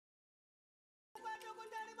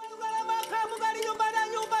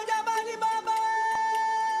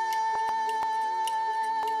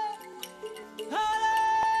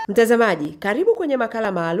Mtazamaji, karibu kwenye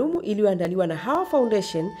makala maalumu iliyoandaliwa na Hawa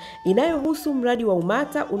Foundation inayohusu mradi wa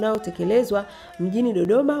UMATA unaotekelezwa mjini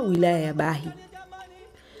Dodoma, wilaya ya Bahi.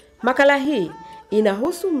 Makala hii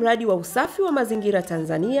inahusu mradi wa usafi wa mazingira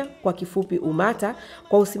Tanzania, kwa kifupi UMATA,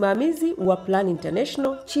 kwa usimamizi wa Plan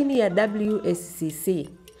International chini ya WSSCC.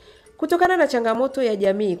 Kutokana na changamoto ya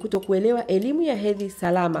jamii kutokuelewa elimu ya hedhi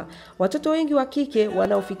salama, watoto wengi wa kike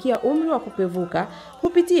wanaofikia umri wa kupevuka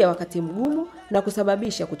hupitia wakati mgumu na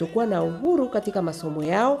kusababisha kutokuwa na uhuru katika masomo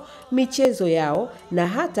yao, michezo yao na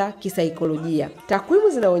hata kisaikolojia. Takwimu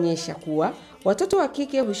zinaonyesha kuwa watoto wa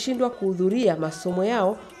kike hushindwa kuhudhuria masomo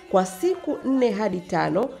yao kwa siku 4 hadi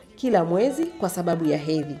 5 kila mwezi kwa sababu ya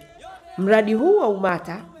hedhi. Mradi huu wa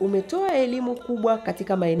UMATA umetoa elimu kubwa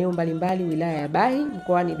katika maeneo mbalimbali wilaya ya Bahi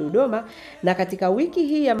mkoani Dodoma, na katika wiki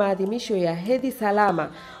hii ya maadhimisho ya hedhi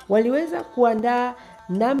salama waliweza kuandaa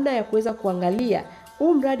namna ya kuweza kuangalia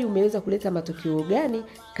huu mradi umeweza kuleta matokeo gani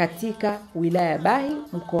katika wilaya ya Bahi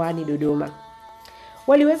mkoani Dodoma.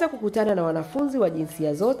 Waliweza kukutana na wanafunzi wa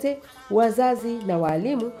jinsia zote, wazazi na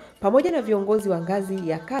walimu pamoja na viongozi wa ngazi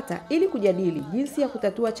ya kata ili kujadili jinsi ya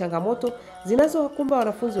kutatua changamoto zinazowakumba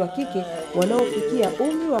wanafunzi wa kike wanaofikia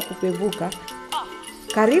umri wa kupevuka.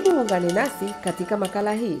 Karibu ungane nasi katika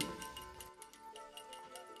makala hii.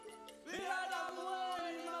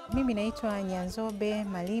 Mimi naitwa Nyanzobe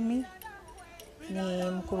Malimi, ni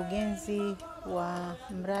mkurugenzi wa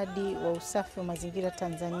mradi wa usafi wa mazingira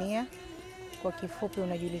Tanzania, kwa kifupi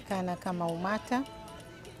unajulikana kama UMATA.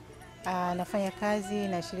 Nafanya kazi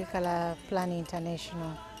na shirika la Plan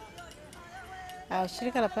International.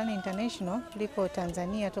 Shirika la Plan International liko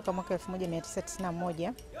Tanzania toka mwaka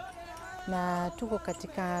 1991 na tuko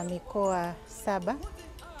katika mikoa 7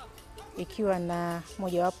 ikiwa na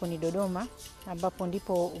mojawapo ni Dodoma, ambapo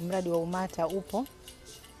ndipo mradi wa UMATA upo.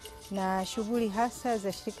 Na shughuli hasa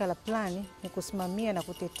za shirika la Plan ni kusimamia na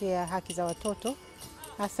kutetea haki za watoto,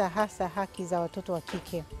 hasa haki za watoto wa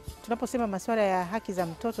kike. Tunaposema masuala ya haki za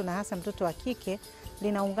mtoto na hasa mtoto wa kike,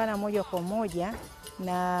 linaungana moja kwa moja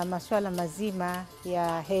na masuala mazima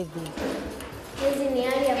ya hedhi. Hedhi ni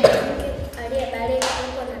hali ya mwanamke aliyebalegha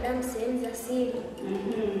kuwa na damu sehemu za siri.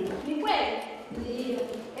 Ni kweli? Ndio.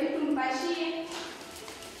 Hebu mpashie.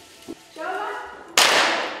 Choma.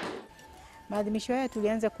 Maadhimisho haya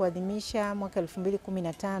tulianza kuadhimisha mwaka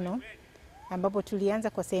 2015, ambapo tulianza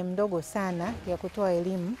kwa sehemu ndogo sana ya kutoa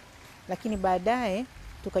elimu, lakini baadaye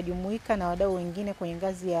tukajumuika na wadau wengine kwenye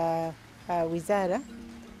ngazi ya wizara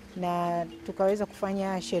na tukaweza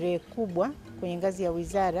kufanya sherehe kubwa kwenye ngazi ya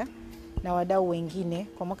wizara na wadau wengine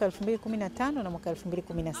kwa mwaka 2015 na mwaka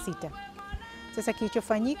 2016. Sasa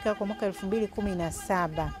kilichofanyika kwa mwaka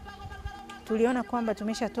 2017, tuliona kwamba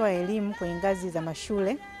tumeshatoa elimu kwenye ngazi za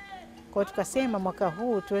mashule. Kwa tukasema mwaka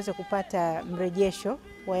huu tuweze kupata mrejesho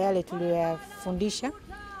wa yale tuliyoyafundisha,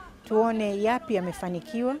 tuone yapi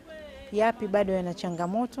yamefanikiwa, yapi bado yana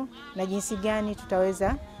changamoto na jinsi gani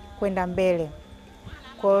tutaweza kwenda mbele.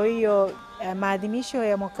 Kwa hiyo maadhimisho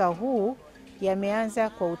ya mwaka huu yameanza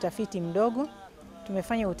kwa utafiti mdogo.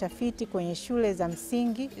 Tumefanya utafiti kwenye shule za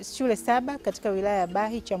msingi, shule 7 katika wilaya ya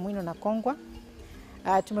Bahi, Chamwino na Kongwa.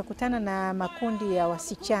 Tumekutana na makundi ya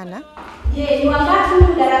wasichana. Je, ni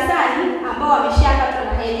wangapi darasani ambao wameshapata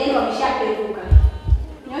na hedhi, wameshapevuka?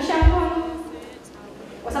 Nyosha mkono.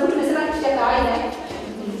 Kwa sababu tumesema kitu cha kawaida.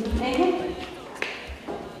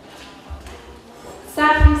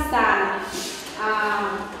 Safi sana.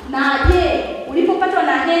 Na je, ulipopatwa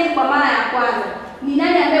na hedhi kwa mara ya kwanza, ni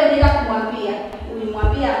nani ambaye ulienda kumwambia?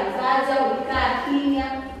 Ulimwambia mzazi au ulikaa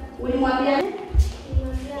kimya? Ulimwambia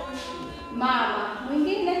mama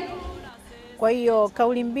mwingine? Kwa hiyo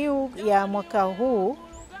kauli mbiu ya mwaka huu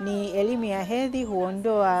ni elimu ya hedhi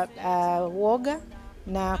huondoa woga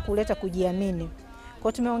na kuleta kujiamini.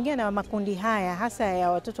 Kwa tumeongea na makundi haya hasa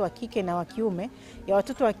ya watoto wa kike na wa kiume. Ya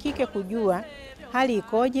watoto wa kike kujua hali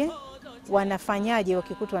ikoje, wanafanyaje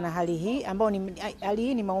wakikutwa na hali hii, ambao hali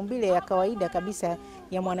hii ni maumbile ya kawaida kabisa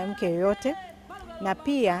ya mwanamke yoyote, na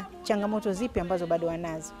pia changamoto zipi ambazo bado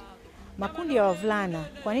wanazo. Makundi ya wavulana,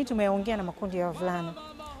 kwa nini tumeongea na makundi ya wavulana?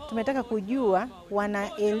 Tumetaka kujua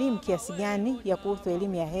wana elimu kiasi gani ya kuhusu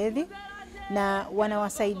elimu ya hedhi na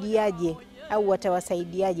wanawasaidiaje au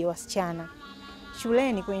watawasaidiaje wasichana.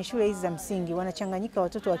 Shuleni, kwenye shule hizi za msingi wanachanganyika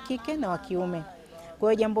watoto wa kike na wa kiume.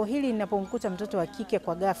 Kwa hiyo jambo hili linapomkuta mtoto wa kike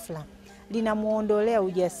kwa ghafla, linamuondolea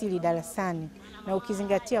ujasiri darasani, na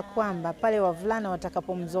ukizingatia kwamba pale wavulana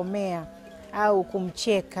watakapomzomea au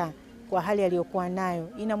kumcheka kwa hali aliyokuwa nayo,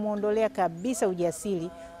 inamuondolea kabisa ujasiri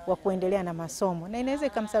wa kuendelea na masomo, na inaweza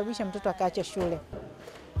ikamsababisha mtoto akaacha shule.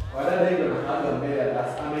 Wadada hiyo anaanza mbele ya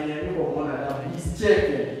darasa, amenyanyuka kuona damu,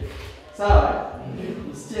 isicheke. Sawa?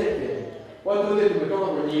 Isicheke. watu wote tumetoka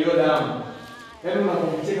kwenye hiyo damu. Yaani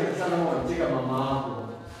unapomcheka sasa kama unamcheka mama yako,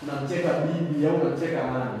 unamcheka bibi au unamcheka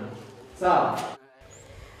nani? Sawa?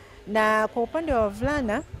 Na kwa upande wa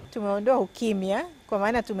wavulana tumeondoa ukimya, kwa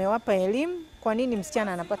maana tumewapa elimu kwa nini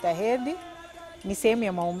msichana anapata hedhi. Ni sehemu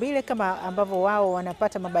ya maumbile kama ambavyo wao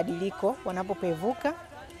wanapata mabadiliko wanapopevuka.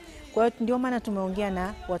 Kwa hiyo ndio maana tumeongea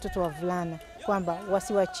na watoto wavulana kwamba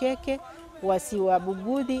wasiwacheke,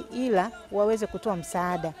 wasiwabugudhi, ila waweze kutoa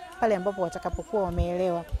msaada pale ambapo watakapokuwa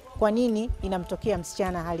wameelewa kwa nini inamtokea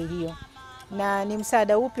msichana hali hiyo. Na ni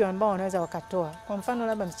msaada upi ambao wanaweza wakatoa. Kwa mfano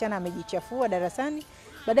labda msichana amejichafua darasani,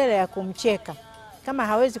 badala ya kumcheka, kama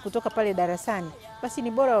hawezi kutoka pale darasani, basi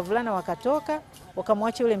ni bora wavulana wakatoka,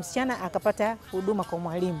 wakamwacha yule msichana akapata huduma kwa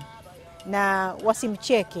mwalimu. Na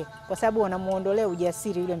wasimcheke kwa sababu wanamuondolea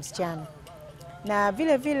ujasiri yule msichana. Na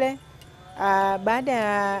vile vile baada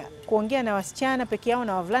ya kuongea na wasichana peke yao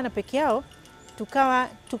na wavulana peke yao,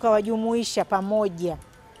 tukawajumuisha pamoja.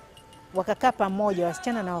 Wakakaa pamoja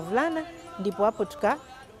wasichana na wavulana, ndipo hapo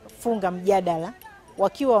tukafunga mjadala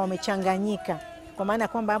wakiwa wamechanganyika. Kwa maana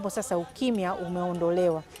kwamba hapo sasa ukimya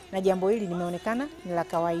umeondolewa na jambo hili limeonekana ni la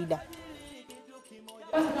kawaida.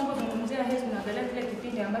 Kwanza tunapozungumzia hedhi tunaangalia kile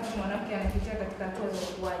kipindi ambacho mwanamke anapitia katika hatua za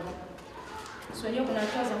ukuaji. Unajua kuna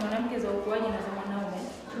hatua za mwanamke za ukuaji na za mwanaume.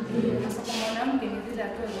 Sasa kwa mwanamke ni zile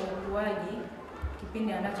hatua za ukuaji,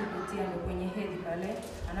 kipindi anachopitia ni kwenye hedhi pale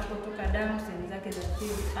anapotoka damu sehemu zake za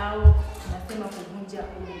siri au tunasema kuvunja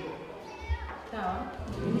ungo. Sawa?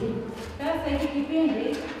 Sasa hiki kipindi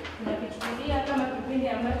tunakichukulia kama kipindi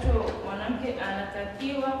ambacho mwanamke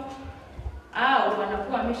anatakiwa au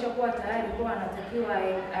anakuwa ameshakuwa tayari kwa anatakiwa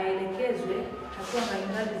aelekezwe hatua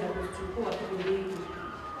mbalimbali za kuchukua kipindi hiki.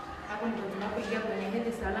 Hapo ndipo tunapoingia kwenye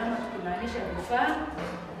hedhi salama, tukimaanisha vifaa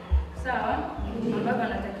sawa ambavyo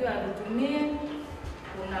anatakiwa avitumie.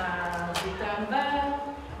 Kuna vitambaa,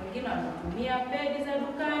 wengine wanatumia pedi za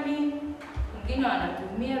dukani, wengine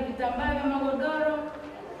wanatumia vitambaa vya magodoro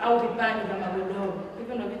au vipande vya magodoro.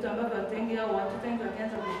 Hivyo ndio vitu ambavyo watu wengi au watoto wengi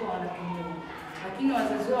wakianza kukua wanatumia. Lakini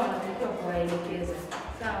wazazi wao wanatakiwa kuwaelekeza.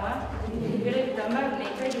 Sawa? Vile vitambaa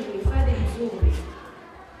vinahitaji uhifadhi mzuri.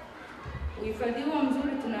 Uhifadhi huo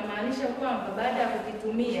mzuri tunamaanisha kwamba baada ya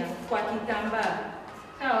kukitumia kwa kitambaa,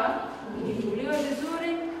 sawa? Kifuliwe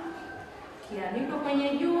vizuri, kianikwe kwenye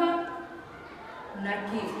jua na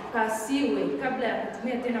kipasiwe kabla ya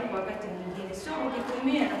kutumia tena kwa wakati mwingine. Sio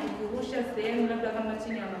kukitumia na kukirusha sehemu labda kama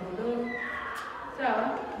chini ya magodoro. Sawa?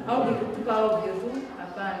 Au kukitupa ovyo tu.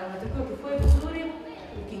 Hapana, unatakiwa kifue vizuri,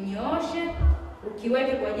 ukinyooshe,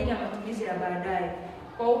 ukiweke kwa ajili ya matumizi ya baadaye.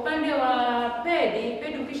 Kwa upande wa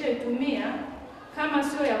pedi ukishaitumia kama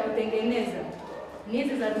sio ya kutengeneza, ni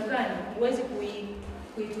hizi za dukani, huwezi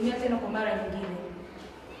kuitumia tena kwa mara nyingine.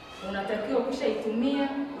 Unatakiwa ukishaitumia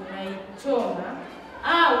unaichoma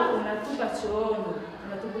au unatupa chooni,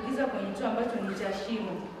 unatumbukiza kwenye choo ambacho ni cha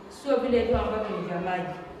shimo, sio vile ndio ambavyo ni vya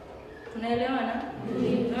maji. Tunaelewana?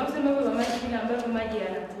 Tunasema hivyo vya maji vile ambavyo maji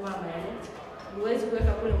yanatuama yale. Huwezi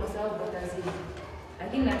kuweka kule kwa sababu utazidi.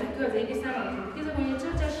 Lakini natakiwa zaidi sana utumbukize kwenye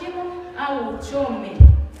choo cha shimo au uchome.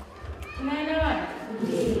 Tunaelewana?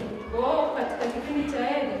 Kwa katika kipindi cha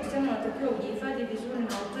hedhi msichana unatakiwa ujihifadhi vizuri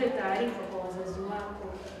na utoe taarifa kwa wazazi wako.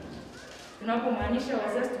 Tunapomaanisha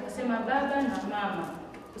wazazi tunasema baba na mama,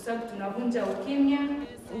 kwa sababu tunavunja ukimya.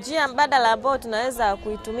 Njia mbadala ambayo tunaweza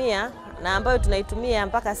kuitumia na ambayo tunaitumia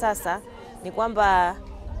mpaka sasa ni kwamba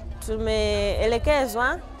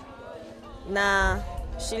tumeelekezwa na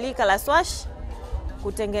shirika la Swash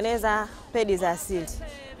kutengeneza pedi za asili.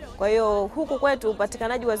 Kwa hiyo huku kwetu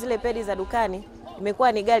upatikanaji wa zile pedi za dukani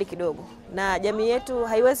imekuwa ni ghali kidogo na jamii yetu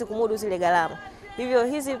haiwezi kumudu zile gharama. Hivyo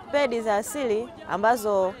hizi pedi za asili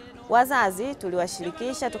ambazo wazazi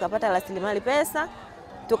tuliwashirikisha, tukapata rasilimali pesa,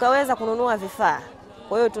 tukaweza kununua vifaa.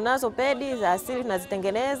 Kwa hiyo tunazo pedi za asili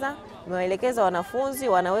tunazitengeneza, tumewaelekeza wanafunzi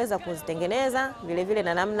wanaweza kuzitengeneza vile vile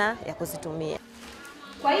na namna ya kuzitumia.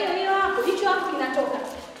 Kwa hiyo hapo hicho hapo kinatoka.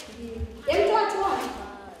 Hebu watu waone.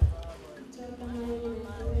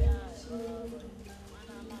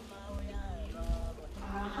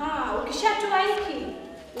 Aha, ukishatoa hiki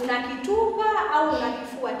unakitupa au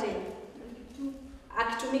unakifua tena?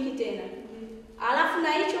 Akitumiki tena. Alafu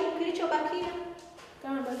na hicho kilichobakia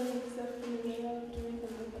kama bado ni safi ni kutumika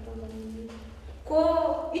kwa kama nyingine.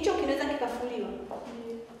 Kwa hicho kinaweza kikafuliwa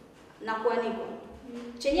na kuanikwa.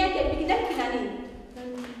 Chenye yake bidii kina nini?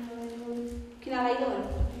 Kina nylon.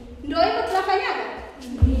 Ndio hivyo tunafanyaga?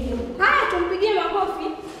 Ndio. Haya tumpigie makofi.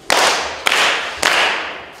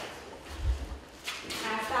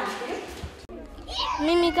 Asante.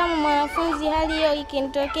 Mimi kama mwanafunzi hali hiyo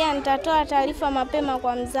ikinitokea nitatoa taarifa mapema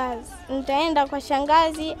kwa mzazi. Nitaenda kwa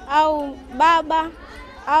shangazi au baba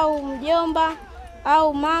au mjomba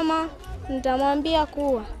au mama, nitamwambia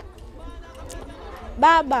kuwa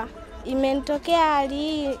baba, imenitokea hali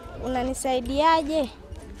hii, unanisaidiaje?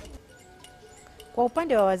 Kwa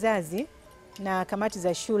upande wa wazazi na kamati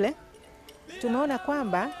za shule, tumeona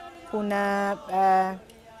kwamba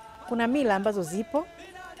kuna mila ambazo zipo,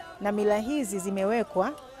 na mila hizi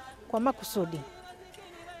zimewekwa kwa makusudi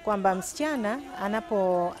kwamba msichana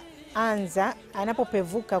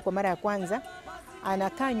anapopevuka kwa mara ya kwanza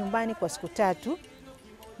anakaa nyumbani kwa siku 3,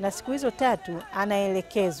 na siku hizo 3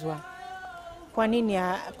 anaelekezwa kwa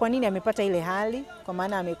nini amepata ile hali, kwa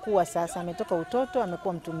maana amekuwa sasa, ametoka utoto,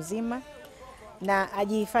 amekuwa mtu mzima, na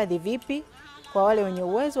ajihifadhi vipi. Kwa wale wenye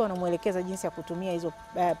uwezo wanamuelekeza jinsi ya kutumia hizo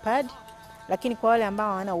pad, lakini kwa wale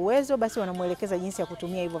ambao hawana uwezo basi wanamuelekeza jinsi ya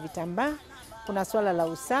kutumia hivyo vitambaa. Kuna swala la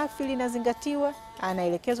usafi linazingatiwa,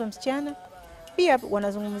 anaelekezwa msichana. Pia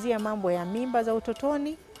wanazungumzia mambo ya mimba za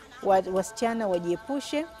utotoni, wasichana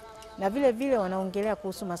wajiepushe, na vile vile wanaongelea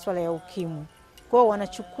kuhusu masuala ya ukimwi. Kwa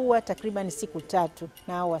wanachukua takriban siku 3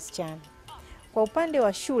 na hao wasichana. Kwa upande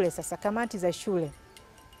wa shule sasa, kamati za shule,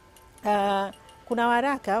 kuna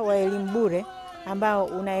waraka wa elimu bure ambao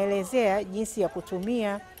unaelezea jinsi ya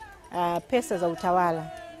kutumia pesa za utawala,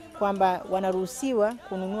 kwamba wanaruhusiwa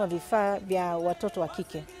kununua vifaa vya watoto wa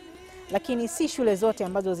kike, lakini si shule zote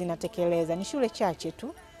ambazo zinatekeleza, ni shule chache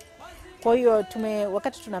tu. Kwa hiyo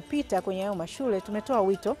wakati tunapita kwenye hayo mashule tumetoa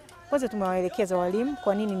wito, kwanza tumewaelekeza walimu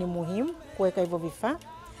kwa nini ni muhimu kuweka hivyo vifaa,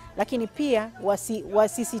 lakini pia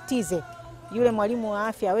wasisitize yule mwalimu wa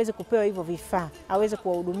afya aweze kupewa hivyo vifaa, aweze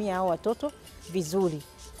kuwahudumia hao watoto vizuri,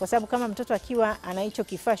 kwa sababu kama mtoto akiwa ana hicho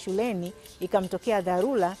kifaa shuleni ikamtokea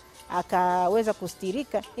dharura akaweza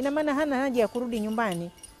kustirika, ina maana hana haja ya kurudi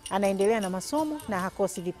nyumbani, anaendelea na masomo na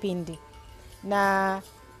hakosi vipindi. Na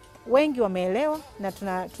wengi wameelewa na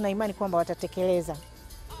tuna imani kwamba watatekeleza.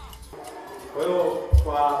 Kwa hiyo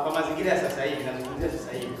kwa mazingira ya sasa hivi, nazungumzia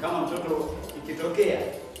sasa hivi, kama mtoto ikitokea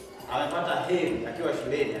amepata heri akiwa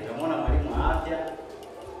shuleni, atamwona mwalimu wa afya.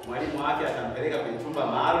 Mwalimu wa afya atampeleka kwenye chumba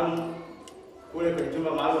maalum. Kule kwenye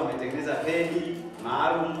chumba maalum ametengeneza pedi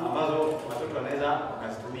maalum ambazo watoto wanaweza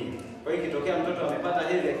wakazitumia. Kwa hiyo ikitokea mtoto amepata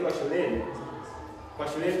heri akiwa shuleni, kwa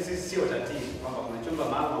shuleni sisi sio tatizo kwamba kuna chumba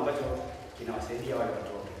maalum ambacho kinawasaidia wale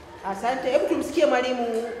watoto. Asante. Hebu tumsikie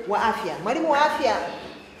mwalimu wa afya. Mwalimu wa afya,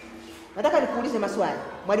 nataka nikuulize maswali.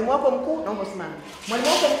 Mwalimu wako mkuu, naomba usimame. Mwalimu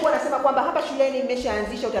wako mkuu anasema kwamba hapa shuleni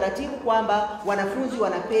mmeshaanzisha utaratibu kwamba wanafunzi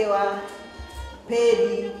wanapewa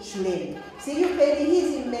pedi shuleni. Sijui pedi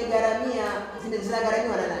hizi mmegharamia,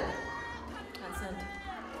 zinagharamiwa na nani? Asante.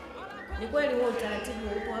 Ni kweli huo utaratibu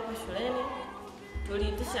upo hapa shuleni.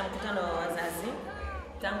 Tuliitisha mkutano wa wazazi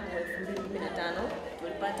tangu 2015,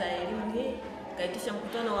 tulipata elimu hii, kaitisha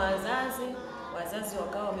mkutano wa wazazi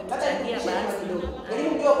wakawa wametuchangia baadhi.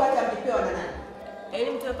 Elimu ndio pata mlipewa na nani?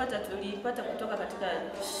 Elimu tuliyopata tulipata kutoka katika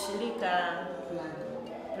shirika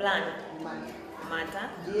plan UMATA.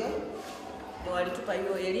 Ndio walitupa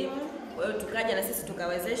hiyo elimu, kwa hiyo tukaja na sisi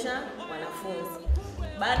tukawezesha wanafunzi.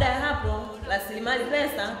 Baada ya hapo, rasilimali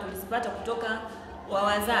pesa tulizipata kutoka kwa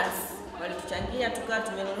wazazi, walituchangia, tukawa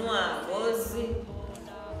tumenunua ngozi,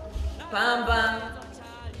 pamba,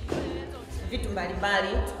 vitu mbalimbali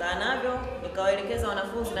tukaa navyo, nikawaelekeza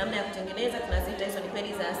wanafunzi namna ya kutengeneza. Tunaziita hizo ni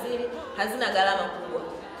pedi za asili, hazina gharama kubwa.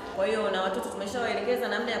 Kwa hiyo na watoto tumeshawaelekeza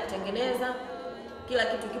namna ya kutengeneza, kila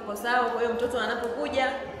kitu kipo sawa. Kwa hiyo mtoto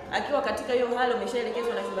anapokuja akiwa katika hiyo hali,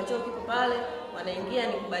 umeshaelekezwa na chumba chao kipo pale, wanaingia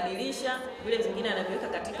ni kubadilisha, vile vingine anaviweka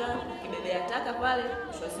katika kibebea taka pale,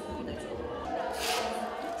 mwisho wa siku kinachoka.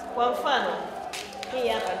 Kwa mfano, hii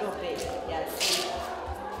hapa ndio pedi ya asili.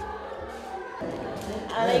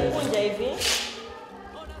 Anaikunja hivi,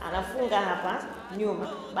 anafunga hapa nyuma.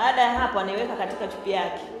 Baada ya hapo anaiweka katika chupi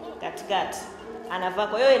yake katikati, anavaa.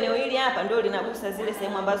 Kwa hiyo eneo hili hapa ndio linagusa zile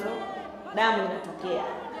sehemu ambazo damu inatokea.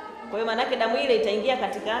 Kwa hiyo maana yake damu ile itaingia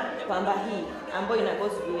katika pamba hii ambayo ina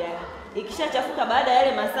ngozi juu yake. Ikishachafuka baada ya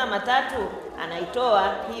yale masaa 3,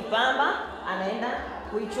 anaitoa hii pamba, anaenda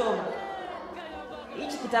kuichoma.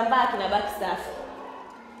 Hichi kitambaa kinabaki safi.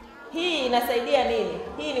 Hii inasaidia nini?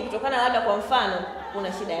 Hii ni kutokana labda kwa mfano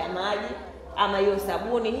kuna shida ya maji ama hiyo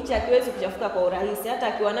sabuni, hichi hakiwezi kuchafuka kwa urahisi. Hata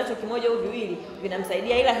akiwa nacho kimoja au viwili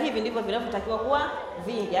vinamsaidia, ila hivi ndivyo vinavyotakiwa kuwa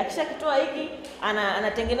vingi. Akishakitoa hiki,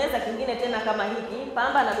 anatengeneza kingine tena kama hiki,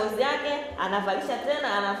 pamba na ngozi yake, anavalisha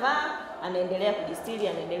tena, anavaa, anaendelea kujistiri,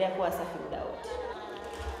 anaendelea kuwa safi muda wote.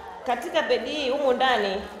 Katika pedi hii humu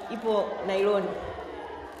ndani ipo nailoni.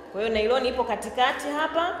 Kwa hiyo nailoni ipo katikati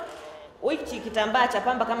hapa. Hichi kitambaa cha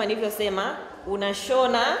pamba kama nilivyosema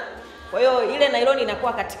unashona. Kwa hiyo ile nailoni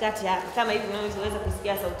inakuwa katikati hapa kama hivi unaweza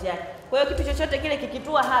kusikia sauti yake. Kwa hiyo kitu chochote kile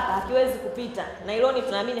kikitua hapa hakiwezi kupita. Nailoni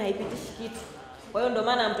tunaamini haipitishi kitu. Kwa hiyo ndio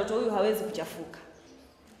maana mtoto huyu hawezi kuchafuka.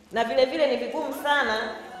 Na vile vile ni vigumu sana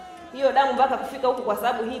hiyo damu mpaka kufika huku, kwa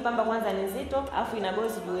sababu hii pamba kwanza ni nzito, afu ina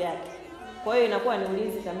gozi juu yake. Kwa hiyo inakuwa ni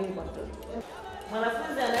ulinzi kamili kwa mtoto.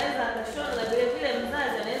 Mwanafunzi anaweza akashona, na vile vile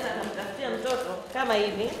mzazi anaweza akamtafutia mtoto kama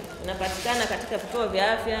hivi, inapatikana katika vituo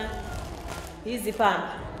vya afya. Hizi pamba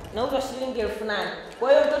nauzwa shilingi 8,000.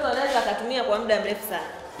 Kwa hiyo mtoto anaweza akatumia kwa muda mrefu sana.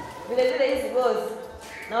 Vile vile hizi gozi,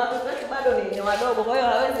 na watoto wetu bado ni wadogo, kwa hiyo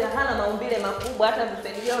hana maumbile makubwa, hata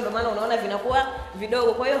vipedi vyao ndio maana unaona vinakuwa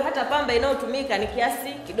vidogo. Kwa hiyo hata pamba inayotumika ni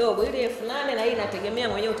kiasi kidogo, ile 8,000, na hii inategemea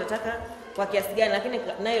mwenyewe utataka kwa kiasi gani, lakini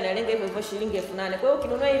nayo inalenga hivyo hivyo shilingi 8,000. Kwa hiyo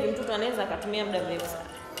ukinunua hivi mtoto anaweza akatumia muda mrefu sana.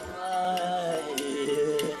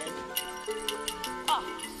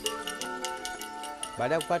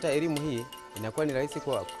 Baada ya kupata elimu hii, inakuwa ni rahisi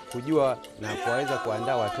kwa kujua na kuweza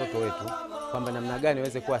kuandaa watoto wetu kwamba namna gani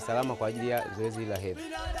waweze kuwa salama kwa ajili ya zoezi la hedhi.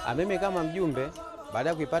 Mimi kama mjumbe, baada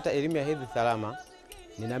ya kuipata elimu ya hedhi salama,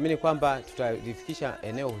 ninaamini kwamba tutalifikisha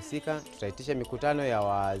eneo husika, tutaitisha mikutano ya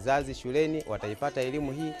wazazi shuleni, wataipata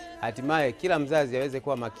elimu hii, hatimaye kila mzazi aweze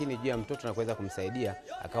kuwa makini juu ya mtoto na kuweza kumsaidia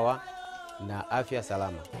akawa na afya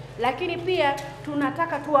salama. Lakini pia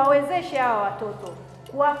tunataka tuwawezeshe hawa watoto,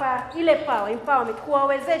 kuwapa ile power, empowerment,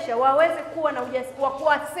 kuwawezesha waweze kuwa na ujasiri wa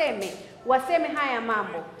waseme haya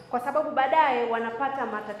mambo, kwa sababu baadaye wanapata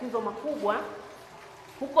matatizo makubwa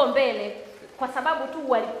huko mbele, kwa sababu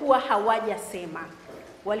tu walikuwa hawajasema,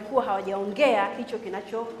 walikuwa hawajaongea hicho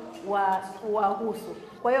kinachowahusu.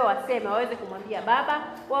 Kwa hiyo waseme, waweze kumwambia baba,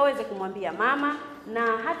 waweze kumwambia mama, na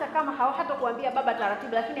hata kama hata kuambia baba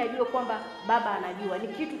taratibu, lakini ajue kwamba baba anajua. Ni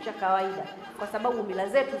kitu cha kawaida, kwa sababu mila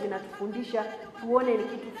zetu zinatufundisha tuone ni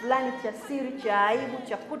kitu fulani cha siri, cha aibu,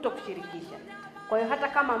 cha kutokushirikisha. Kwa hiyo hata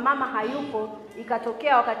kama mama hayupo,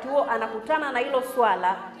 ikatokea wakati huo anakutana na hilo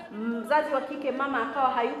swala, mzazi wa kike mama akawa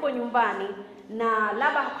hayupo nyumbani, na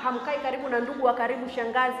labda hamkai karibu na ndugu wa karibu,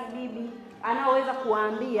 shangazi, bibi, anaoweza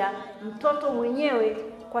kuambia mtoto mwenyewe,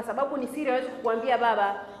 kwa sababu ni siri, hawezi kukuambia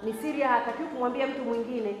baba, ni siri, hatakiwi kumwambia mtu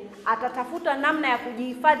mwingine. Atatafuta namna ya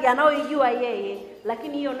kujihifadhi anayoijua yeye,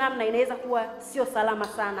 lakini hiyo namna inaweza kuwa sio salama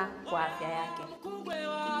sana kwa afya yake.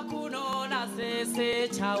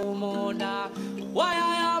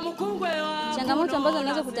 Changamoto ambazo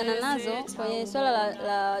unaweza kukutana nazo kwenye swala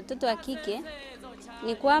la watoto wa kike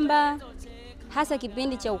ni kwamba hasa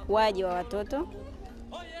kipindi cha ukuaji wa watoto.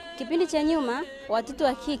 Kipindi cha nyuma watoto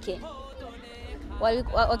wa kike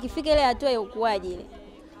wakifika ile hatua ya ukuaji ile,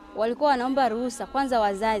 walikuwa wanaomba ruhusa. Kwanza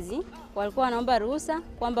wazazi walikuwa wanaomba ruhusa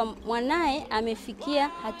kwamba mwanae amefikia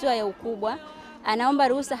hatua ya ukubwa, anaomba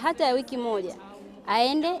ruhusa hata ya wiki moja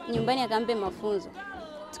aende nyumbani akampe mafunzo.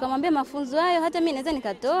 Tukamwambia mafunzo hayo hata mimi naweza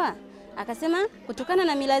nikatoa. Akasema kutokana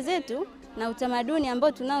na mila zetu na utamaduni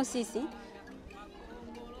ambao tunao sisi,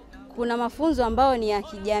 kuna mafunzo ambao ni ya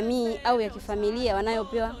kijamii au ya kifamilia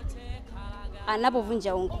wanayopewa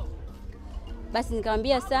anapovunja ungo. Basi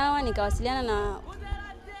nikamwambia sawa, nikawasiliana na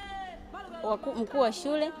mkuu wa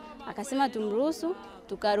shule, akasema tumruhusu,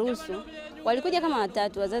 tukaruhusu. Walikuja kama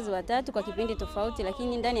wazazi watatu kwa kipindi tofauti,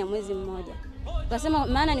 lakini ndani ya mwezi mmoja. Tukasema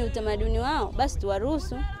maana ni utamaduni wao, basi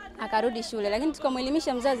tuwaruhusu. Akarudi shule, lakini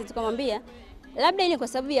tukamwelimisha mzazi, tukamwambia labda ni kwa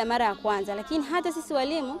sababu ya mara ya kwanza, lakini hata sisi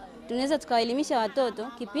walimu tunaweza tukawaelimisha watoto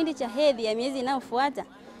kipindi cha hedhi ya miezi inayofuata.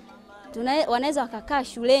 Wanaweza wakakaa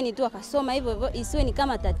shuleni tu wakasoma hivyo hivyo, isiwe ni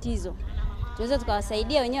kama tatizo. Tunaweza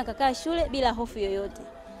tukawasaidia wenyewe wakakaa shule bila hofu yoyote.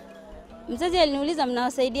 Mzazi aliniuliza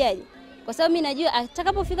mnawasaidiaje? Kwa sababu mimi najua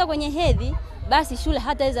atakapofika kwenye hedhi basi shule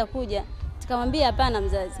hataweza kuja. Tukamwambia hapana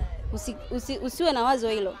mzazi, usiwe na wazo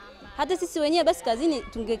hilo. Hata sisi wenyewe basi kazini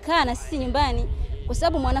tungekaa na sisi nyumbani, kwa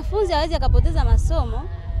sababu mwanafunzi hawezi akapoteza masomo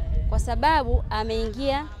kwa sababu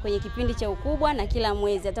ameingia kwenye kipindi cha ukubwa, na kila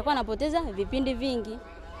mwezi atakuwa anapoteza vipindi vingi.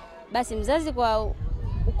 Basi mzazi kwa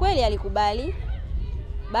ukweli alikubali.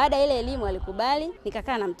 Baada ya ile elimu alikubali,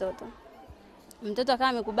 nikakaa na mtoto. Mtoto akawa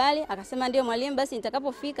amekubali, akasema ndio mwalimu, basi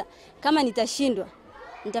nitakapofika kama nitashindwa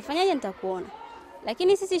nitafanyaje, nitakuona.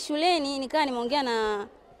 Lakini sisi shuleni nikaa nimeongea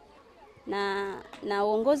na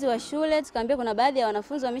uongozi wa shule, tukaambia kuna baadhi ya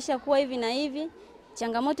wanafunzi wameshakuwa hivi na hivi.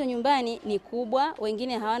 Changamoto nyumbani ni kubwa,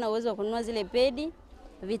 wengine hawana uwezo wa kununua zile pedi.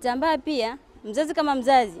 Vitambaa pia, mzazi kama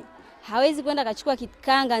mzazi hawezi kwenda akachukua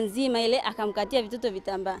kikanga nzima ile akamkatia vitoto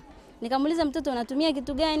vitambaa. Nikamuuliza mtoto unatumia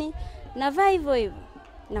kitu gani? Navaa hivyo hivyo.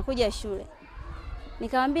 Nakuja shule.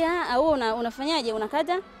 Nikamwambia wewe unafanyaje?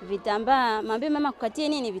 Unakata vitambaa. Mwambie mama kukatie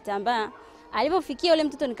nini vitambaa. Alipofikia yule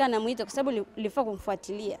mtoto nikaa namuita kwa sababu nilifaa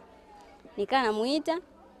kumfuatilia. Nikaa namuita.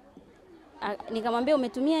 Nikamwambia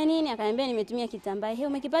umetumia nini? Akaniambia nimetumia kitambaa.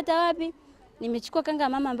 Umekipata wapi? Nimechukua kanga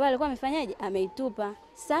mama ambaye alikuwa amefanyaje? Ameitupa.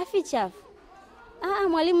 Safi chafu.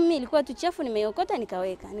 Mwalimu, mimi ilikuwa tu chafu nimeiokota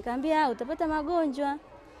nikaweka. Nikamwambia utapata magonjwa.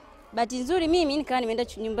 Bahati nzuri mimi nikawa nimeenda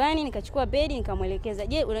nyumbani nikachukua pedi nikamwelekeza.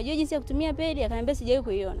 Je, unajua jinsi ya kutumia pedi? Akaniambia sijawahi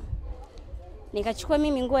kuiona. Nikachukua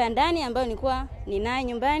mimi nguo ya ndani ambayo nilikuwa ninayo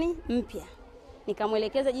nyumbani mpya.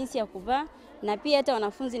 Nikamwelekeza jinsi ya kuvaa, na pia hata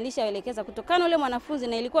wanafunzi nilishawaelekeza kutokana ule mwanafunzi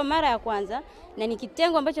na ilikuwa mara ya kwanza na ni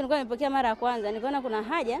kitengo ambacho nilikuwa nimepokea mara ya kwanza. Nikaona kuna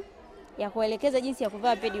haja ya kuelekeza jinsi ya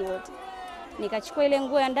kuvaa pedi wote. Nikachukua ile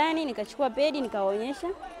nguo ya ndani, nikachukua pedi, nikawaonyesha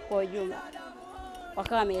kwa ujumla.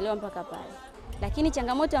 Wakawa wameelewa mpaka pale. Lakini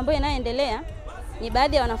changamoto ambayo inaendelea ni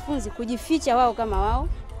baadhi ya wanafunzi kujificha wao kama wao.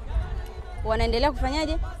 Wanaendelea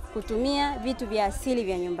kufanyaje? Kutumia vitu vya asili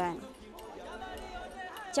vya nyumbani.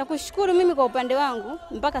 Cha kushukuru mimi kwa upande wangu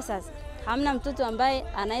mpaka sasa hamna mtoto ambaye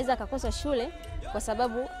anaweza akakosa shule kwa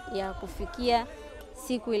sababu ya kufikia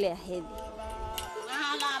siku ile ya hedhi.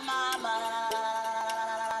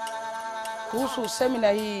 Kuhusu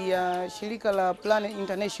semina hii ya shirika la Plan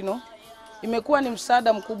International, imekuwa ni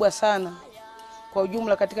msaada mkubwa sana kwa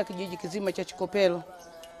ujumla katika kijiji kizima cha Chikopelo.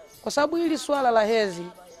 Kwa sababu hili swala la hedhi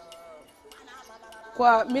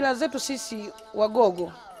kwa mila zetu sisi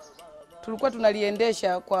Wagogo tulikuwa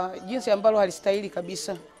tunaliendesha kwa jinsi ambalo halistahili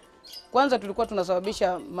kabisa. Kwanza tulikuwa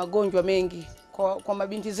tunasababisha magonjwa mengi kwa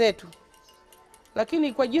mabinti zetu.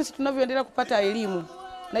 Lakini kwa jinsi tunavyoendelea kupata elimu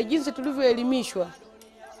na jinsi tulivyoelimishwa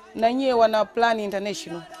na nyie wana Plan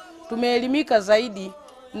International, tumeelimika zaidi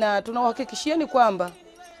na tunawahakikishieni kwamba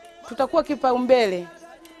tutakuwa kipaumbele.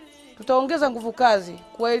 Tutaongeza nguvu kazi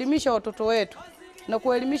kuwaelimisha watoto wetu na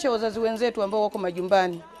kuwaelimisha wazazi wenzetu ambao wako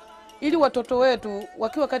majumbani, ili watoto wetu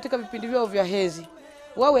wakiwa katika vipindi vyao vya hedhi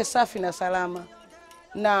wawe safi na salama,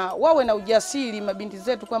 na wawe na ujasiri mabinti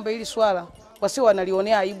zetu kwamba hili swala wasiwe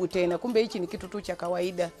wanalionea aibu tena, kumbe hichi ni kitu tu cha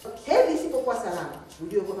kawaida. Hedhi isipokuwa salama,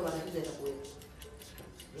 ujue kwamba matatizo yatakuwepo.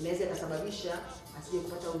 Inaweza kusababisha asije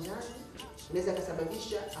kupata uzazi, inaweza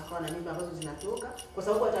kusababisha akawa na mimba ambazo zinatoka kwa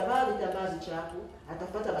sababu atavaa vitambaa vichafu,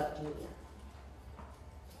 atapata bakteria.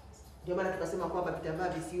 Ndio maana tukasema kwamba vitambaa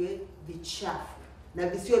visiwe vichafu na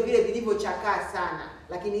visiwe vile vilivyochakaa sana,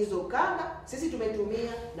 lakini hizo kanga sisi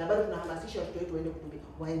tumetumia na bado tunahamasisha watoto wetu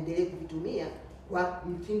waendelee kuvitumia kwa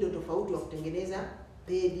mtindo tofauti wa kutengeneza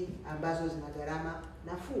pedi ambazo zina gharama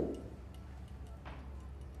nafuu.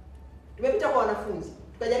 Tumepita kwa wanafunzi,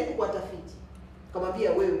 tukajaribu kuwatafiti.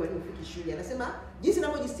 Tukamwambia wewe kwa nini ufiki shule? Anasema jinsi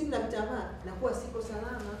ninavyojistiri na vitambaa nakuwa siko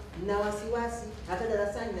salama, na wasiwasi, hata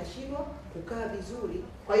darasani nashindwa kukaa vizuri.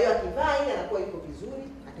 Kwa hiyo akivaa ile anakuwa yuko vizuri,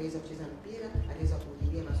 ataweza kucheza mpira, ataweza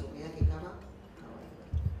kuhudhuria masomo yake kama kawaida.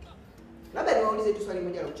 Labda niwaulize tu swali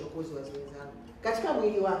moja la uchokozi wa wenzangu. Katika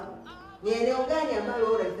mwili wako ni eneo gani ambalo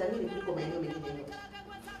wewe unalithamini kuliko maeneo mengine yote?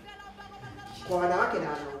 Kwa wanawake na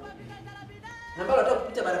wanaume. Ambalo hata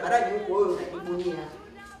kupita barabarani huko wewe unajivunia.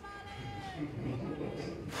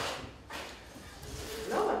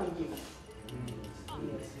 Naomba nijibu.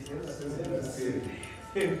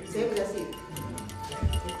 Sehemu za siri.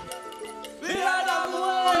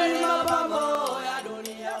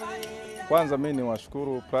 Kwanza mimi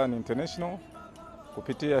niwashukuru Plan International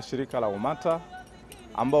kupitia shirika la UMATA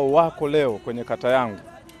ambao wako leo kwenye kata yangu,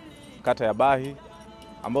 kata ya Bahi,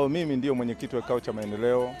 ambao mimi ndio mwenyekiti wa kikao cha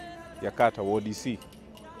maendeleo ya kata WSSCC.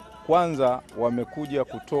 Kwanza wamekuja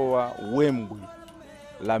kutoa wembwi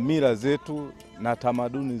la mila zetu na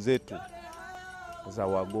tamaduni zetu za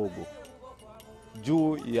Wagogo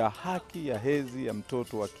juu ya haki ya hedhi ya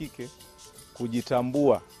mtoto wa kike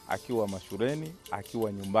kujitambua akiwa mashuleni,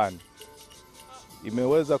 akiwa nyumbani.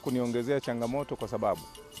 Imeweza kuniongezea changamoto kwa sababu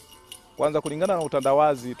kwanza, kulingana na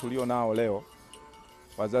utandawazi tulio nao leo,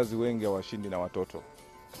 wazazi wengi hawashindi na watoto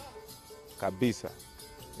kabisa.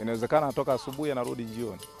 Inawezekana atoka asubuhi anarudi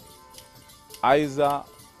jioni. Aidha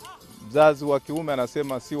mzazi wa kiume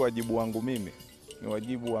anasema si wajibu wangu mimi, ni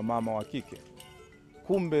wajibu wa mama wa kike.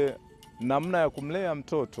 Kumbe namna ya kumlea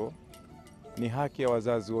mtoto ni haki ya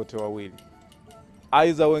wazazi wote wawili.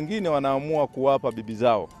 Aidha wengine wanaamua kuwapa bibi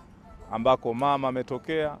zao ambako mama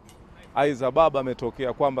ametokea, aidha baba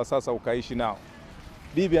ametokea, kwamba sasa ukaishi nao.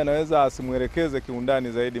 Bibi anaweza asimwelekeze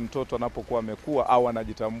kiundani zaidi mtoto anapokuwa amekua au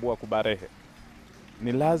anajitambua kubarehe.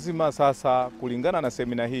 Ni lazima sasa, kulingana na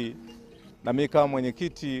semina hii, na mimi kama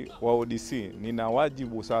mwenyekiti wa ODC nina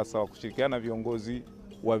wajibu sasa wa kushirikiana na viongozi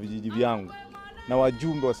wa vijiji vyangu na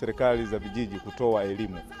wajumbe wa serikali za vijiji kutoa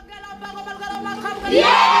elimu.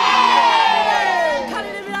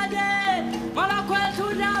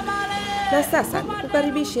 Na sasa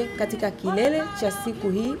nikukaribishe katika kilele cha siku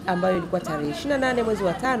hii ambayo ilikuwa tarehe 28 mwezi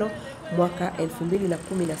wa 5 mwaka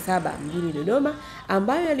 2017 mjini Dodoma,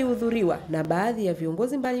 ambayo yalihudhuriwa na baadhi ya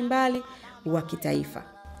viongozi mbalimbali wa kitaifa.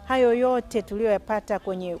 Hayo yote tuliyoyapata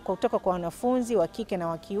kutoka kwa wanafunzi wa kike na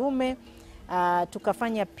wa kiume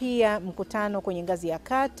Tukafanya pia mkutano kwenye ngazi ya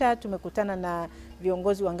kata, tumekutana na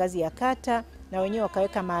viongozi wa ngazi ya kata na wenyewe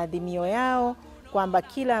wakaweka maadhimio yao kwamba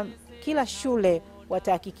kila shule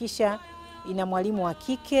watahakikisha ina mwalimu wa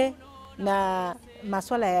kike, na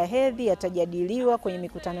masuala ya hedhi yatajadiliwa kwenye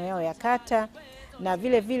mikutano yao ya kata, na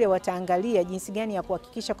vile vile wataangalia jinsi gani ya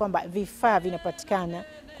kuhakikisha kwamba vifaa vinapatikana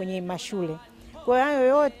kwenye mashule. Kwa hayo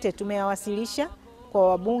yote tumeyawasilisha kwa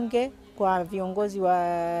wabunge, kwa viongozi wa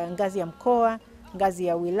ngazi ya mkoa, ngazi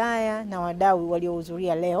ya wilaya na wadau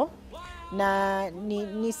waliohudhuria leo. Na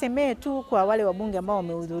nisemee tu kwa wale wabunge ambao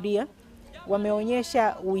wamehudhuria,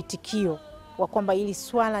 wameonyesha uitikio wa kwamba hili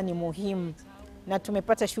swala ni muhimu, na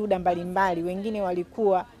tumepata shuhuda mbalimbali. Wengine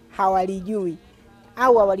walikuwa hawalijui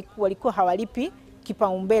au walikuwa hawalipi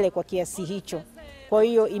kipaumbele kwa kiasi hicho. Kwa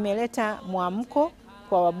hiyo imeleta mwamko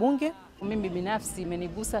kwa wabunge. Mimi binafsi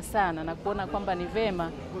imenigusa sana na kuona kwamba ni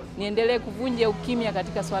vema niendelee kuvunja ukimya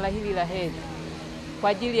katika swala hili la hedhi kwa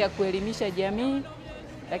ajili ya kuelimisha jamii,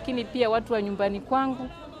 lakini pia watu wa nyumbani kwangu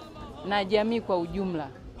na jamii kwa ujumla.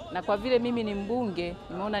 Na kwa vile mimi ni mbunge,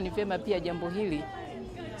 nimeona ni vema pia jambo hili,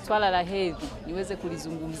 swala la hedhi, niweze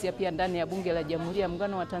kulizungumzia pia ndani ya Bunge la Jamhuri ya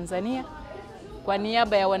Muungano wa Tanzania kwa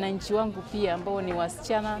niaba ya wananchi wangu pia ambao ni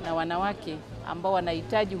wasichana na wanawake ambao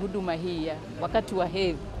wanahitaji huduma hii ya wakati wa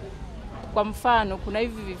hedhi. Kwa mfano, kuna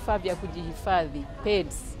hivi vifaa vya kujihifadhi,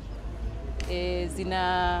 pads,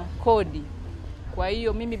 zina kodi. Kwa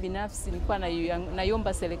hiyo mimi binafsi nilikuwa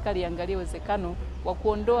naiomba serikali iangalie uwezekano wa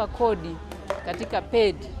kuondoa kodi katika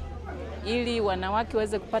pad ili wanawake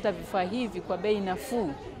waweze kupata vifaa hivi kwa bei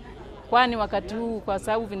nafuu. Kwani wakati huu kwa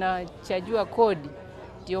sababu vinachajua kodi,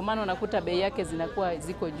 ndio maana unakuta bei yake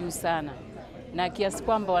ziko juu sana. Na kiasi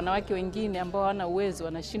kwamba wanawake wengine ambao hawana uwezo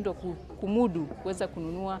wanashindwa kumudu kuweza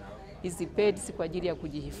kununua hizi pads kwa ajili ya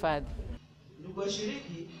kujihifadhi. Ndugu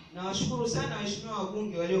washiriki, nawashukuru sana waheshimiwa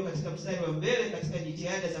wabunge walio katika mstari wa mbele katika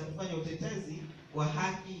jitihada za kufanya utetezi wa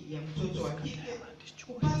haki ya mtoto wa kike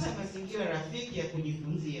kupata mazingira rafiki ya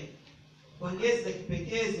kujifunzia. Pongezi za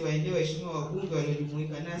kipekee ziwaendee waheshimiwa wabunge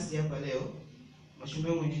waliojumuika nasi hapa leo.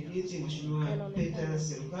 Mheshimiwa Mwenyekiti, Mheshimiwa Peter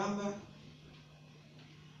Serukamba,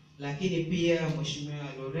 lakini pia Mheshimiwa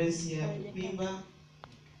Lorencia Upimba,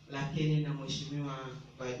 lakini na Mheshimiwa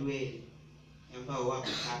Badweli ambao wako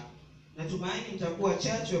hapa. Natumaini mtakuwa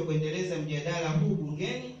chachu ya kuendeleza mjadala huu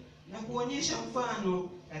bungeni na kuonyesha mfano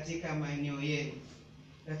katika maeneo yenu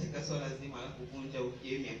katika swala zima la kuvunja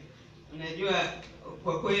ukimya. Unajua,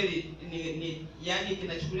 kwa kweli yani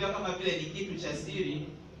kinachukuliwa kama vile ni kitu cha siri,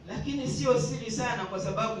 lakini sio siri sana, kwa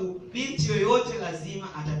sababu binti yoyote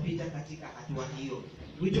lazima atapita katika hatua hiyo.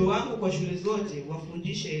 Wito wangu kwa shule zote,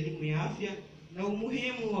 wafundishe elimu ya afya na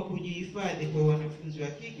umuhimu wa kujihifadhi kwa wanafunzi wa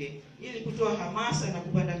kike ili kutoa hamasa na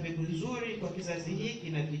kupanda mbegu nzuri kwa kizazi hiki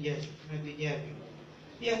na vijavyo.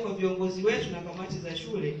 Pia kwa viongozi wetu na kamati za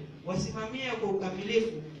shule, wasimamie kwa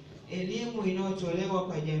ukamilifu elimu inayotolewa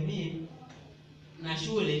kwa jamii na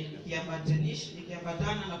shule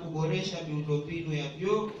ikiambatana na kuboresha miundombinu ya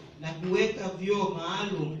vyoo na kuweka vyoo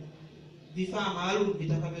maalum, vifaa maalum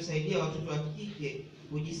vitakavyosaidia watoto wa kike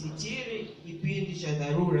kujisitiri kipindi cha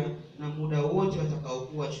dharura na muda wote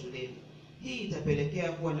watakaokuwa shuleni. Hii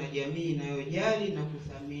itapelekea kuwa na jamii inayojali na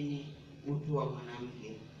kuthamini utu wa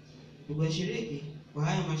mwanamke. Ndugu washiriki, kwa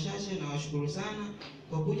haya machache nawashukuru sana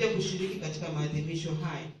kwa kuja kushiriki katika maadhimisho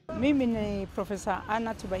haya. Mimi ni Profesa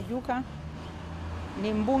Anna Tibaijuka,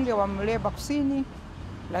 ni mbunge wa Muleba Kusini,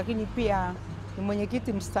 lakini pia ni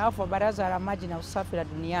mwenyekiti mstaafu wa Baraza la Maji na Usafi la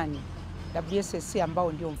Duniani WSSCC,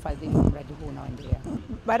 ambao ndio mfadhili wa mradi huu unaoendelea.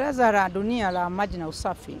 Baraza la Dunia la Maji na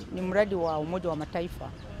Usafi ni mradi wa Umoja wa Mataifa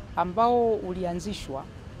ambao ulianzishwa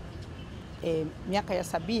miaka ya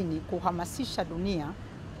 70 kuhamasisha dunia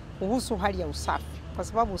kuhusu hali ya usafi, kwa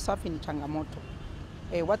sababu usafi ni changamoto.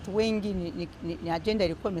 Watu wengi ni ajenda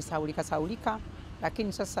ilikuwa imesahaulika,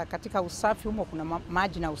 lakini sasa katika usafi humo kuna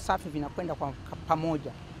maji na usafi vinakwenda kwa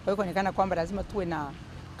pamoja. Kwa hiyo kuonekana kwamba lazima tuwe na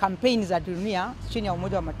kampeni za dunia chini ya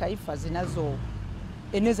Umoja wa Mataifa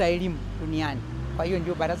zinazoeneza elimu duniani. Kwa hiyo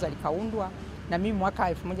ndio baraza likaundwa, na mimi mwaka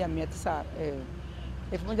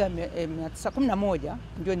 1911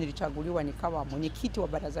 ndio nilichaguliwa nikawa mwenyekiti wa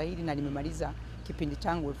baraza hili, na nimemaliza kipindi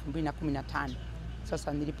changu 2015.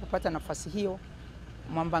 Sasa nilipopata nafasi hiyo,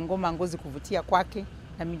 mwamba ngoma ngozi kuvutia kwake,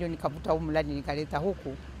 na mimi ndio nikavuta huu mradi nikaleta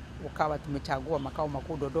huku, ukawa tumechagua makao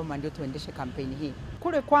makuu Dodoma ndio tuendeshe kampeni hii.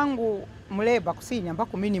 Kule kwangu Muleba Kusini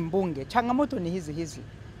ambako mimi ni mbunge, changamoto ni hizi.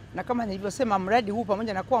 Na kama nilivyosema, mradi huu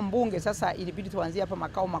pamoja na kuwa mbunge, sasa ilibidi tuanzie hapa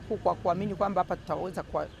makao makuu kwa kuamini kwamba hapa tutaweza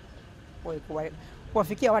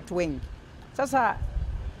kuwafikia watu wengi. Sasa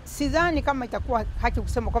sidhani kama itakuwa haki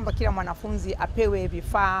kusema kwamba kila mwanafunzi apewe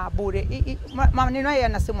vifaa bure. Maneno haya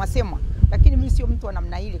yanasemwa, lakini mimi sio mtu wa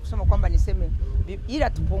namna ile kusema kwamba niseme, ila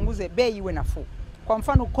tupunguze bei iwe nafuu. Kwa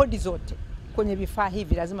mfano kodi zote kwenye vifaa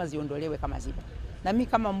hivi lazima ziondolewe kama zipo, na mimi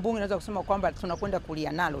kama mbunge naweza kusema kwamba tunakwenda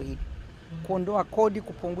kulia nalo hili, kuondoa kodi,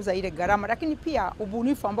 kupunguza ile gharama. Lakini pia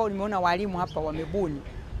ubunifu ambao nimeona walimu hapa wamebuni,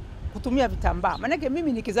 kutumia vitambaa. Maana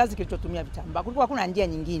mimi ni kizazi kilichotumia vitambaa, kulikuwa hakuna njia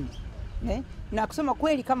nyingine. Na kusema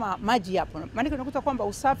kweli kama maji hapo, maana unakuta kwamba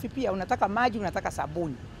usafi pia unataka maji, unataka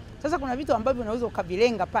sabuni. Sasa kuna vitu ambavyo unaweza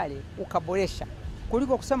ukavilenga pale ukaboresha,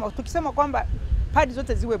 kuliko kusema tukisema kwamba padi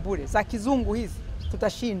zote ziwe bure za kizungu hizi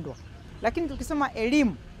tutashindwa. Lakini tukisema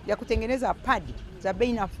elimu ya kutengeneza padi za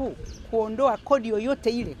bei nafuu, kuondoa kodi yoyote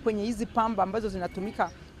ile kwenye hizi pamba ambazo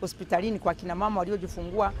zinatumika hospitalini kwa kina mama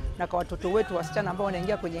waliojifungua na kwa watoto wetu wasichana ambao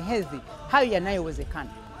wanaingia kwenye hedhi, hayo yanayowezekana.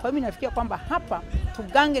 Kwa hiyo mimi nafikiria kwamba hapa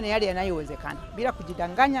tugange na yale yanayowezekana bila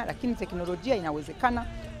kujidanganya, lakini teknolojia inawezekana,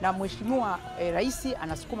 na Mheshimiwa Rais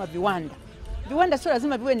anasukuma viwanda. Viwanda sio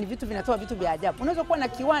lazima viwe ni vitu vinatoa vitu vya ajabu. Unaweza kuwa na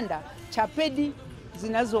kiwanda cha pedi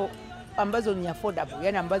ambazo ni affordable,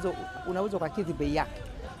 yani ambazo unaweza kukidhi bei yake.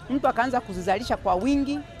 Mtu akaanza kuzizalisha kwa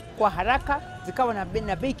wingi, kwa haraka, zikawa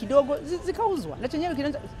na bei kidogo, zikauzwa. Na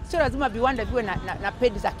chenyewe sio lazima viwanda viwe na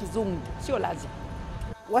pedi za kizungu, sio lazima.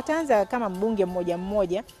 Wataanza kama mbunge mmoja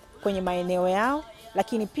mmoja kwenye maeneo yao,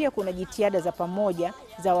 lakini pia kuna jitihada za pamoja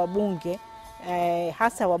za wabunge,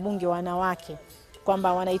 hasa wabunge wanawake,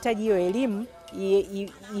 kwamba wanahitaji hiyo elimu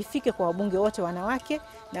ifike kwa wabunge wote wanawake,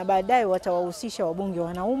 na baadaye watawahusisha wabunge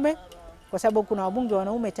wanaume, kwa sababu kuna wabunge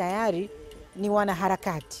wanaume tayari ni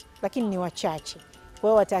wanaharakati lakini ni wachache. Kwa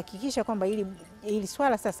hiyo watahakikisha kwamba hili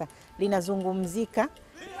swala sasa linazungumzika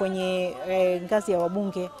kwenye ngazi ya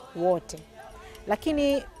wabunge wote.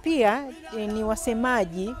 Lakini pia ni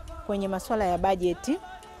wasemaji kwenye masuala ya bajeti,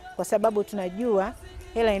 kwa sababu tunajua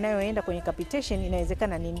hela inayoenda kwenye capitation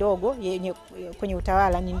inawezekana ni ndogo, kwenye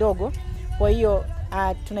utawala ni ndogo. Kwa hiyo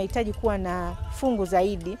tunahitaji kuwa na fungu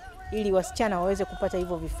zaidi ili wasichana waweze kupata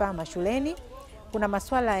hivyo vifaa mashuleni. Kuna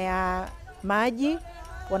masuala ya maji,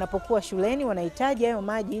 wanapokuwa shuleni wanahitaji hayo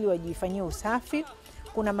maji ili wajifanyie usafi.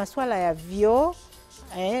 Kuna masuala ya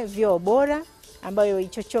vyoo bora, ambayo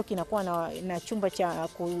hicho choo kinakuwa na chumba cha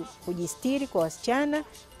kujistiri kwa wasichana.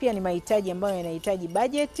 Pia ni mahitaji ambayo yanahitaji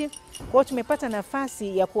bajeti. Kwa hiyo tumepata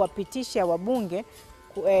nafasi ya kuwapitisha wabunge,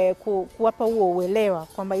 kuwapa huo uelewa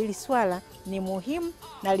kwamba hili swala ni muhimu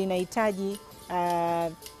na linahitaji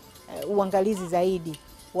uangalizi zaidi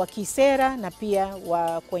wa kisera na pia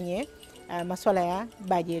kwenye masuala ya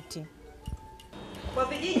bajeti. Kwa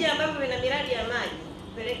vijiji ambavyo vina miradi ya maji,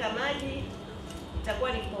 kupeleka maji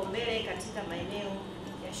itakuwa ni kipaumbele katika maeneo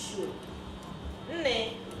ya shule. 4,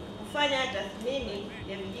 kufanya tathmini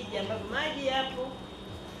ya vijiji ambavyo maji yapo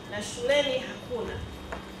na shuleni hakuna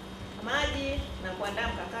maji, na kuandaa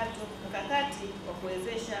mkakati wa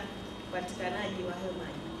kuwezesha upatikanaji wa hayo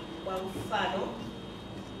maji. Kwa mfano,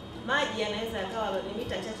 maji yanaweza yakawa ni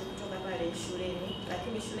mita chache kutoka pale shuleni,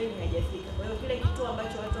 lakini shuleni haijafika. Kwa hiyo kile kituo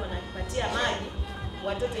ambacho watu wanakipatia maji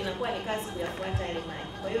watoto, inakuwa ni kazi kuyafuata yale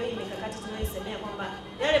maji. Kwa hiyo hii mikakati tunayoisemea kwamba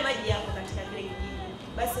yale maji yako katika kile kijiji,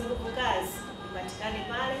 basi nguvu kazi ipatikane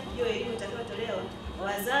pale. Hiyo elimu itakayotolewa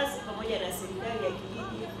wazazi pamoja na serikali ya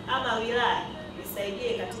kijiji ama wilaya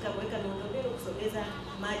isaidie katika kuweka miundombinu kusogeza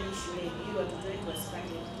maji shuleni ili watoto wetu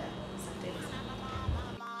wasipate tabu. Asante.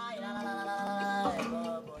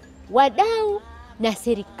 Wadau na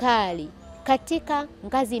serikali katika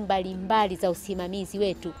ngazi mbalimbali za usimamizi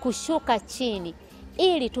wetu kushuka chini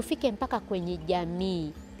ili tufike mpaka kwenye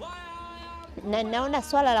jamii. Na naona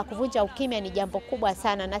swala la kuvunja ukimya ni jambo kubwa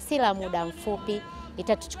sana na si la muda mfupi.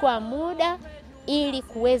 Itatuchukua muda ili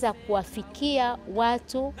kuweza kuwafikia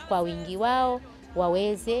watu kwa wingi wao,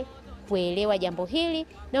 waweze kuelewa jambo hili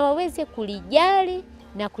na waweze kulijali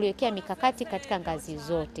na kuliwekea mikakati katika ngazi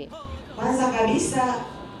zote. Kwanza kabisa,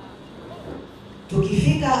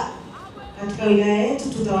 tukifika katika wilaya yetu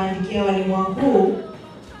tutawaandikia walimu wakuu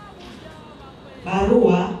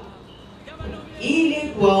barua ili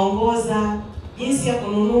kuwaongoza jinsi ya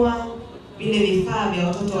kununua vile vifaa vya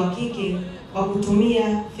watoto wa kike kwa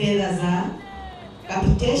kutumia fedha za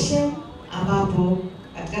capitation, ambapo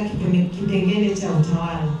katika kipengele cha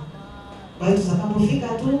utawala. Kwa hiyo tutakapofika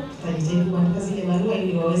tu tutajitahidi kuandika zile barua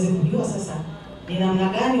ili waweze kujua sasa ni namna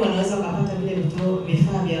gani wanaweza kupata vile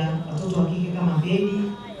vifaa vya watoto wa kike kama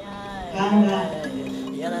pedi, kanga.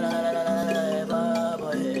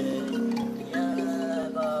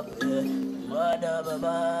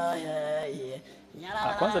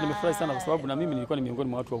 Kwanza nimefurahi sana kwa sababu na mimi nilikuwa ni miongoni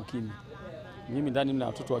mwa watu wa ukimwi. Mimi ndani mna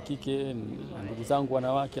watoto wa kike, ndugu zangu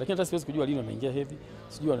wanawake, lakini hata siwezi kujua lini wanaingia hedhi,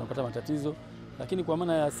 sijui wanapata matatizo. Lakini kwa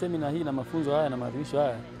maana ya semina hii na mafunzo haya na maadhimisho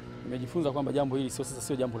haya, nimejifunza kwamba jambo hili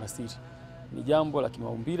sio jambo la siri. ni jambo la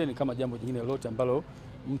kimaumbile, ni kama jambo jingine lolote ambalo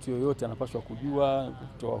mtu yoyote anapaswa kujua,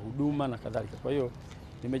 kutoa huduma na kadhalika. Kwa hiyo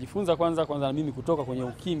nimejifunza kwanza na mimi kutoka kwenye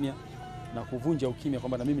ukimya na kuvunja ukimya,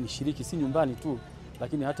 kwamba na mimi nishiriki si nyumbani tu,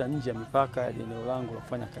 lakini hata nje ya mipaka ya eneo langu la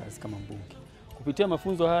kufanya kazi kama mbunge. Kupitia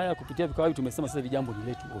mafunzo haya, kupitia vikao hivi, tumesema sasa hivi jambo ni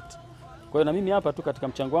letu wote. Kwa hiyo na mimi hapa tu katika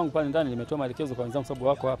mchango wangu pale ndani nimetoa maelekezo kwa wenzangu, sababu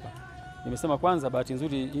wako hapa. Nimesema kwanza, bahati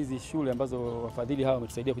nzuri hizi shule ambazo wafadhili hawa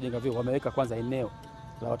wametusaidia kujenga vyoo, wameweka kwanza eneo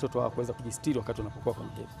la watoto wao kuweza kujistiri wakati wanapokuwa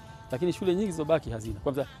kwenye hedhi. Lakini shule nyingi zilizobaki hazina.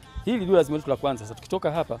 Kwanza hili ndio lazima letu la kwanza. Sasa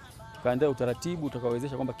tukitoka hapa tukaandaa utaratibu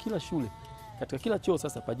utakaowezesha kwamba kila shule katika kila choo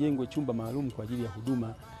sasa pajengwe chumba maalum kwa ajili ya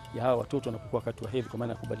huduma ya hawa watoto wanapokuwa wakati wa hedhi, kwa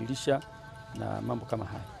maana ya kubadilisha na mambo kama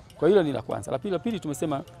haya. Kwa hilo ni la kwanza. La pili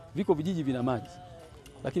tumesema viko vijiji vina maji,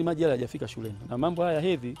 lakini maji yale hayajafika shuleni. Na mambo haya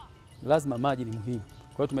hedhi lazima maji ni muhimu.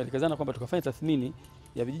 Kwa hiyo tumeelekezana kwamba tukafanya tathmini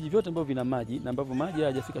ya vijiji vyote ambavyo vina maji na ambavyo maji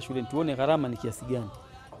hayajafika shuleni, tuone gharama ni kiasi gani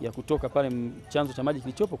ya kutoka pale chanzo cha maji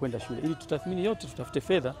kilichopo kwenda shule, ili tutathmini yote, tutafute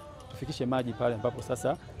fedha tufikishe maji pale ambapo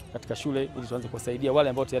sasa katika shule, ili tuanze kuwasaidia wale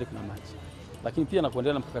ambao tayari kuna maji. Lakini pia na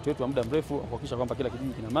kuendelea na mkakati wetu wa muda mrefu kuhakikisha kwamba kila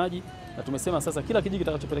kijiji kina maji, na tumesema sasa kila kijiji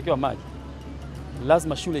kitakachopelekewa maji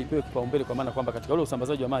lazima shule ipewe kipaumbele, kwa maana kwamba katika ule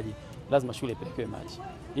usambazaji wa maji lazima shule ipelekewe maji.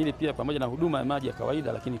 Ili pia pamoja na huduma ya maji ya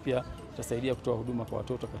kawaida, lakini pia tutasaidia kutoa huduma kwa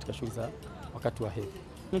watoto katika shule za wakati wa hedhi.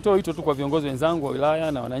 Nitoa wito tu kwa viongozi wenzangu wa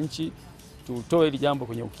wilaya na wananchi, tutoe hili jambo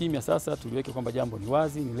kwenye ukimya sasa, tuliweke kwamba jambo ni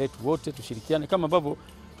wazi, ni letu wote, tushirikiane kama ambavyo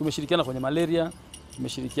tumeshirikiana kwenye malaria,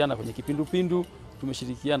 tumeshirikiana kwenye kipindupindu,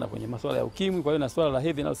 tumeshirikiana kwenye masuala ya ukimwi. Kwa hiyo na swala la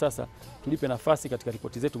hedhi nao sasa tulipe nafasi katika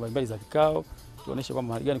ripoti zetu mbalimbali za vikao, tuoneshe kwamba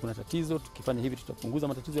mahali gani kuna tatizo. Tukifanya hivi tutapunguza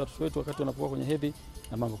matatizo ya watoto wetu wakati wanapokuwa kwenye hedhi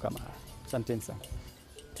na mambo kama haya. Asanteni sana.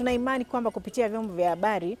 Tuna imani kwamba kupitia vyombo vya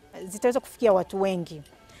habari zitaweza kufikia watu wengi,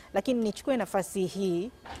 lakini nichukue nafasi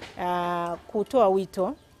hii kutoa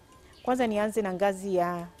wito. Kwanza nianze na ngazi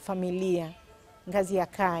ya familia, ngazi ya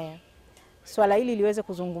kaya. Swala hili liweze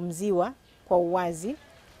kuzungumziwa kwa uwazi,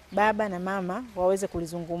 baba na mama waweze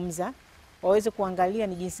kulizungumza, waweze kuangalia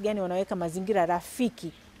ni jinsi gani wanaweka mazingira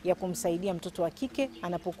rafiki ya kumsaidia mtoto wa kike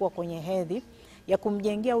anapokuwa kwenye hedhi, ya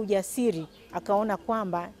kumjengea ujasiri, akaona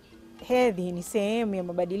kwamba hedhi ni sehemu ya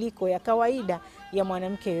mabadiliko ya kawaida ya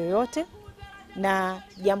mwanamke yoyote, na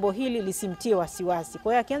jambo hili lisimtie wasiwasi.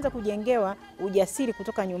 Kwa hiyo akianza kujengewa ujasiri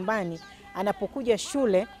kutoka nyumbani, anapokuja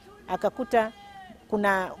shule akakuta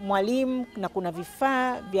kuna mwalimu na kuna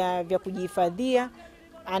vifaa vya kujihifadhia,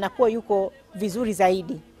 anakuwa yuko vizuri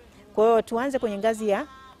zaidi. Kwa hiyo tuanze kwenye ngazi ya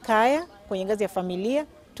kaya, kwenye ngazi ya familia,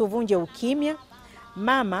 tuvunje ukimya.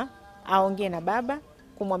 Mama aongee na baba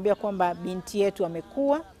kumwambia kwamba binti yetu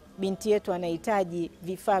amekuwa, binti yetu anahitaji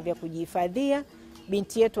vifaa vya kujihifadhia,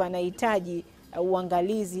 binti yetu anahitaji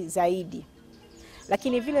uangalizi zaidi.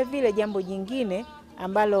 Lakini vile vile jambo jingine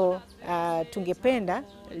ambalo tungependa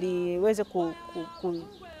liweze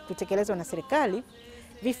kutekelezwa na serikali,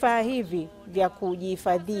 vifaa hivi vya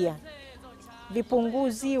kujihifadhia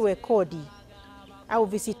vipunguziwe kodi au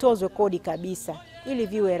visitozwe kodi kabisa, ili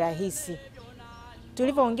viwe rahisi.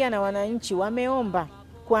 Tulivyoongea na wananchi, wameomba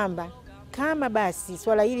kwamba kama basi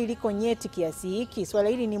swala hili liko nyeti kiasi hiki, swala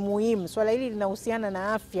hili ni muhimu, swala hili linahusiana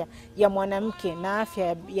na afya ya mwanamke na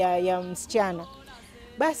afya ya msichana,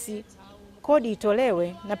 basi kodi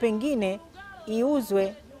itolewe na pengine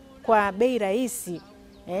iuzwe kwa bei rahisi,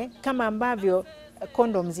 kama ambavyo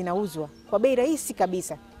kondom zinauzwa kwa bei rahisi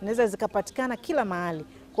kabisa, inaweza zikapatikana kila mahali.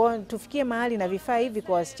 Kwa hiyo tufikie mahali na vifaa hivi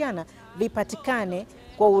kwa wasichana vipatikane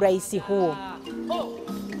kwa urahisi huo.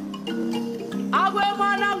 Agwe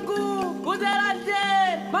mwanangu kuzelante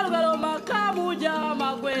malugalo makamu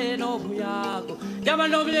jama gweno buyako jama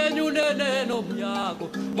nomye nyunene no buyako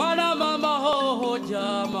mwana mama ho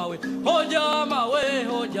jama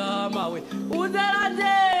we uzelante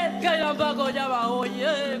kaya mbako jama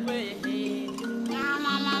oye kwe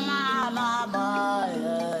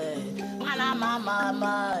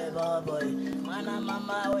mama baboy mwana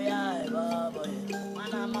mama oya baboy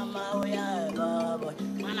mwana mama oya baboy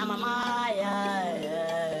mwana mama ya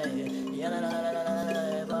la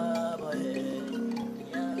baboy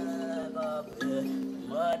ya baboy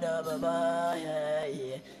mwana baba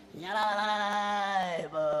ya la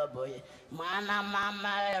baboy mwana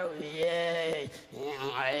mama ya